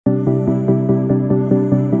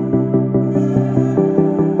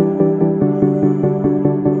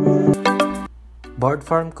Board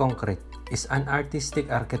form concrete is an artistic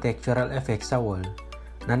architectural effect sa wall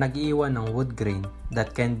na nag-iwan ng wood grain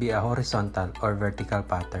that can be a horizontal or vertical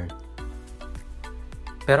pattern.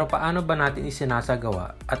 Pero paano ba natin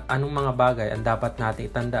isinasagawa at anong mga bagay ang dapat natin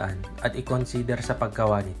itandaan at i-consider sa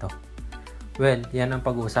paggawa nito? Well, yan ang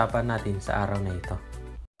pag-uusapan natin sa araw na ito.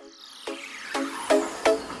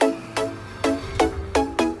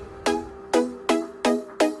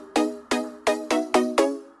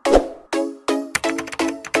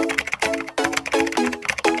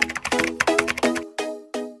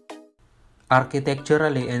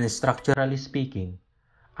 Architecturally and structurally speaking,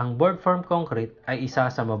 ang board form concrete ay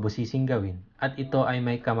isa sa mabusising gawin at ito ay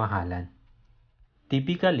may kamahalan.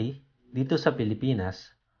 Typically, dito sa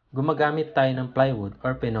Pilipinas, gumagamit tayo ng plywood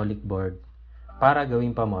or phenolic board para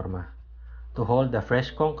gawing pamorma to hold the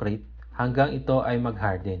fresh concrete hanggang ito ay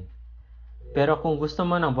mag-harden. Pero kung gusto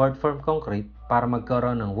mo ng board form concrete para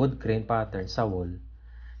magkaroon ng wood grain pattern sa wall,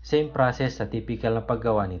 same process sa typical na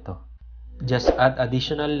paggawa nito. Just add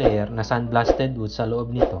additional layer na sandblasted wood sa loob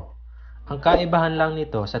nito. Ang kaibahan lang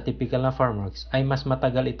nito sa typical na formworks ay mas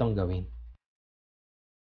matagal itong gawin.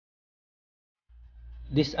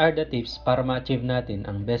 These are the tips para ma-achieve natin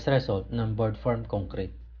ang best result ng board form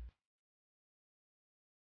concrete.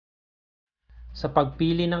 Sa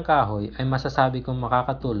pagpili ng kahoy ay masasabi kong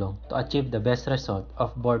makakatulong to achieve the best result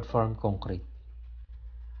of board form concrete.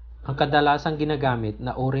 Ang kadalasang ginagamit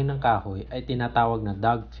na uri ng kahoy ay tinatawag na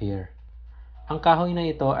dog fir. Ang kahoy na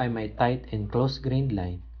ito ay may tight and close-grained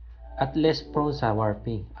line at less prone sa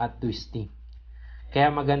warping at twisting. Kaya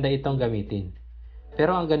maganda itong gamitin.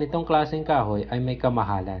 Pero ang ganitong klaseng kahoy ay may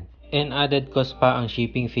kamahalan and added cost pa ang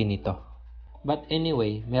shipping fee nito. But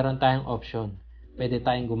anyway, meron tayong option. Pwede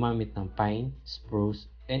tayong gumamit ng pine, spruce,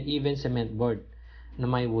 and even cement board na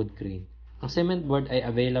may wood grain. Ang cement board ay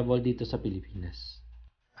available dito sa Pilipinas.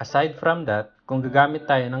 Aside from that, kung gagamit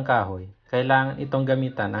tayo ng kahoy, kailangan itong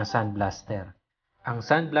gamitan ang sandblaster. Ang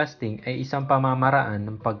sandblasting ay isang pamamaraan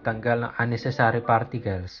ng pagtanggal ng unnecessary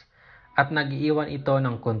particles at nag-iiwan ito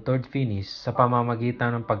ng contoured finish sa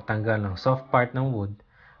pamamagitan ng pagtanggal ng soft part ng wood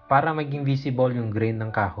para maging visible yung grain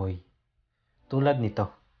ng kahoy. Tulad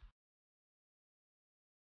nito.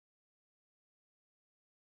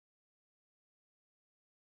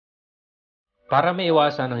 Para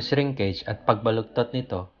maiwasan ang shrinkage at pagbaluktot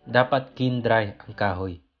nito, dapat kiln dry ang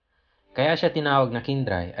kahoy. Kaya siya tinawag na kiln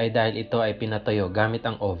dry ay dahil ito ay pinatuyo gamit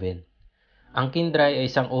ang oven. Ang kiln dry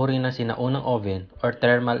ay isang uri ng sinaunang oven or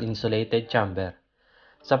thermal insulated chamber.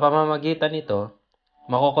 Sa pamamagitan nito,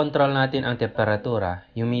 makokontrol natin ang temperatura,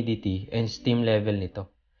 humidity, and steam level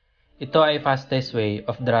nito. Ito ay fastest way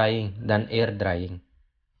of drying than air drying.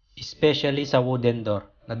 Especially sa wooden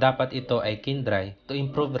door na dapat ito ay kiln dry to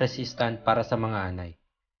improve resistance para sa mga anay.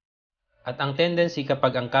 At ang tendency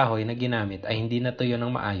kapag ang kahoy na ginamit ay hindi natuyo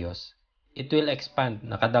ng maayos, it will expand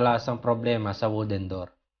na kadalasang problema sa wooden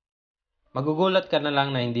door. Magugulat ka na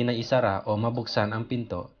lang na hindi na isara o mabuksan ang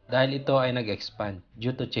pinto dahil ito ay nag-expand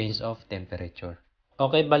due to change of temperature.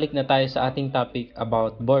 Okay, balik na tayo sa ating topic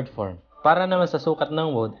about board form. Para naman sa sukat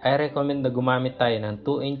ng wood, I recommend na gumamit tayo ng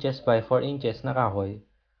 2 inches by 4 inches na kahoy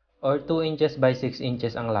or 2 inches by 6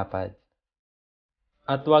 inches ang lapad.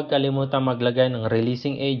 At huwag kalimutan maglagay ng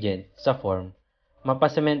releasing agent sa form,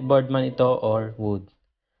 mapa-cement board man ito or wood.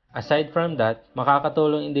 Aside from that,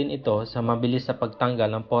 makakatulong din ito sa mabilis sa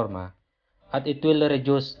pagtanggal ng porma at it will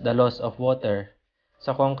reduce the loss of water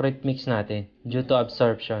sa concrete mix natin due to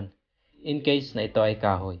absorption in case na ito ay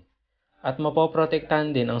kahoy. At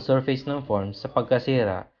mapoprotektahan din ang surface ng form sa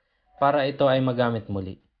pagkasira para ito ay magamit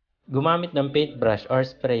muli. Gumamit ng paintbrush or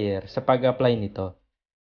sprayer sa pag-apply nito.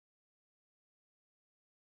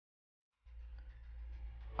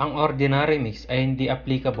 Ang ordinary mix ay hindi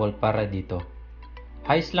applicable para dito.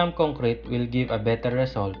 High slump concrete will give a better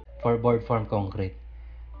result for board form concrete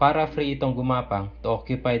para free itong gumapang to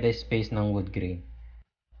occupy the space ng wood grain.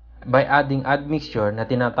 By adding admixture na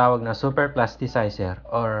tinatawag na super plasticizer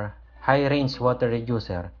or high range water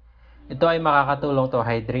reducer, ito ay makakatulong to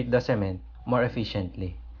hydrate the cement more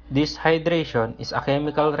efficiently. This hydration is a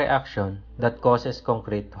chemical reaction that causes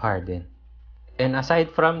concrete to harden. And aside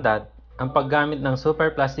from that, ang paggamit ng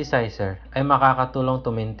super plasticizer ay makakatulong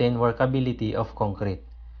to maintain workability of concrete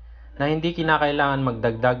na hindi kinakailangan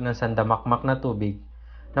magdagdag ng sandamakmak na tubig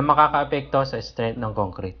na makakaapekto sa strength ng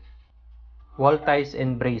concrete. Wall ties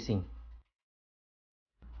and bracing.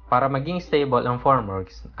 Para maging stable ang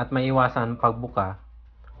formworks at maiwasan pagbuka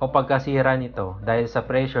o pagkasira nito dahil sa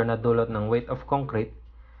pressure na dulot ng weight of concrete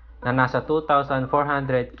na nasa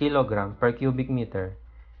 2,400 kg per cubic meter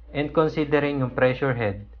and considering yung pressure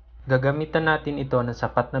head, gagamitan natin ito ng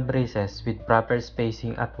sapat na braces with proper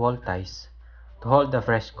spacing at wall ties to hold the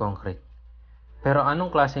fresh concrete. Pero anong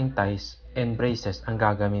klaseng ties and braces ang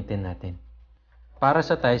gagamitin natin? Para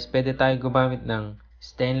sa ties, pwede tayo gumamit ng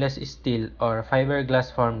stainless steel or fiberglass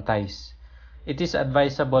form ties. It is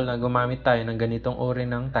advisable na gumamit tayo ng ganitong uri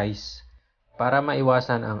ng ties para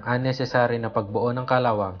maiwasan ang unnecessary na pagbuo ng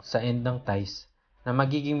kalawang sa end ng ties na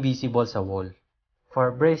magiging visible sa wall.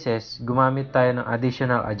 For braces, gumamit tayo ng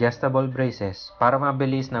additional adjustable braces para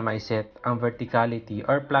mabilis na maiset ang verticality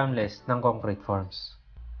or plumbless ng concrete forms.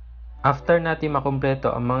 After natin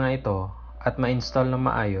makumpleto ang mga ito at ma-install ng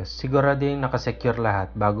maayos, sigurading nakasecure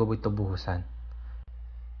lahat bago ito buhusan.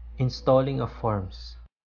 Installing of forms.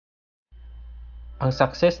 Ang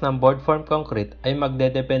success ng board form concrete ay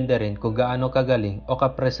magdedepende rin kung gaano kagaling o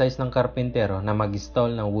ka-precise ng karpintero na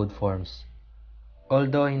mag-install ng wood forms.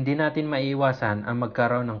 Although hindi natin maiiwasan ang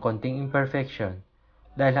magkaroon ng konting imperfection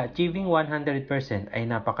dahil achieving 100% ay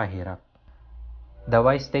napakahirap. The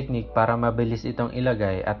wise technique para mabilis itong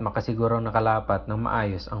ilagay at makasigurong nakalapat ng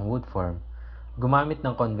maayos ang wood form, gumamit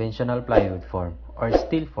ng conventional plywood form or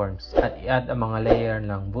steel forms at i-add ang mga layer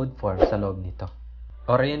ng wood form sa loob nito.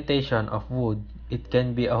 Orientation of wood, it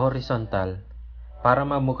can be a horizontal para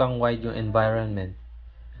magmukhang wide yung environment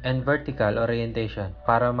and vertical orientation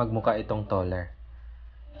para magmukha itong taller.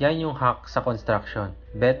 Yan yung hack sa construction.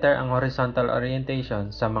 Better ang horizontal orientation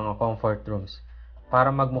sa mga comfort rooms para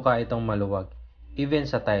magmukha itong maluwag. Even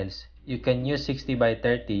sa tiles, you can use 60 by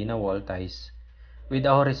 30 na wall ties with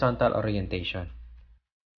a horizontal orientation.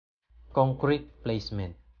 Concrete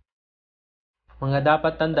placement. Mga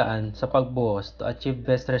dapat tandaan sa pagbuhos to achieve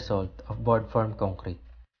best result of board form concrete.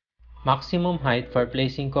 Maximum height for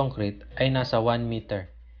placing concrete ay nasa 1 meter.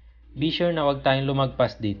 Be sure na huwag tayong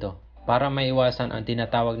lumagpas dito para maiwasan ang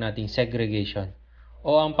tinatawag nating segregation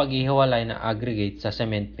o ang paghihiwalay ng aggregate sa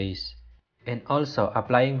cement base. And also,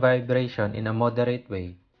 applying vibration in a moderate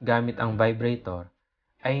way gamit ang vibrator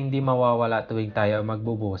ay hindi mawawala tuwing tayo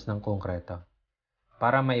magbubuhos ng konkreto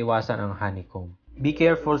para maiwasan ang honeycomb. Be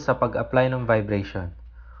careful sa pag-apply ng vibration.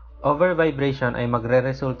 Over vibration ay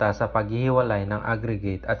magre-resulta sa paghihiwalay ng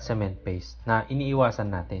aggregate at cement paste na iniiwasan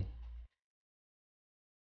natin.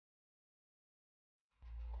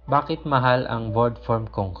 Bakit mahal ang board form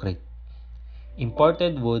concrete?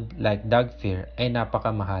 Imported wood like dog fir ay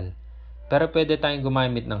napakamahal. Pero pwede tayong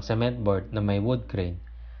gumamit ng cement board na may wood grain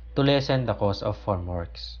to lessen the cost of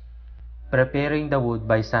formworks. Preparing the wood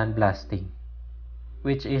by sandblasting,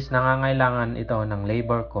 which is nangangailangan ito ng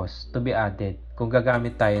labor cost to be added kung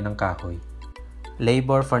gagamit tayo ng kahoy.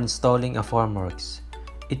 Labor for installing a formworks.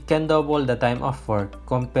 It can double the time of work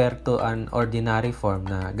compared to an ordinary form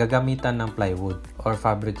na gagamitan ng plywood or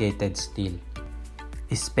fabricated steel.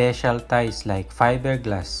 Special ties like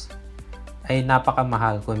fiberglass ay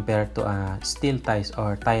napakamahal compared to steel ties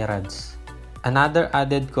or tie rods. Another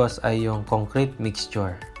added cost ay yung concrete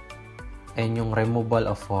mixture and yung removal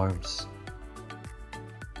of forms.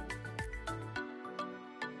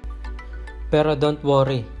 Pero don't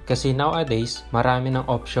worry, kasi nowadays marami ng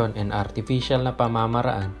option and artificial na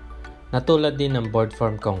pamamaraan na tulad din ng board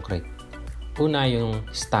form concrete. Una yung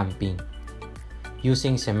stamping,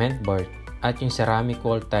 using cement board at yung ceramic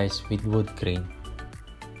wall ties with wood grain.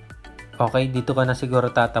 Okay, dito ka na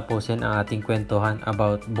siguro tatapusin ang ating kwentuhan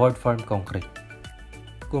about board form concrete.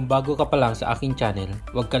 Kung bago ka pa lang sa aking channel,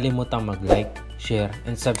 huwag kalimutang mag-like, share,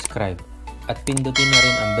 and subscribe. At pindutin na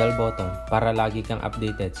rin ang bell button para lagi kang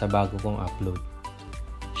updated sa bago kong upload.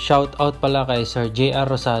 Shout out pala kay Sir J.R.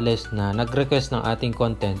 Rosales na nag-request ng ating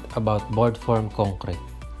content about board form concrete.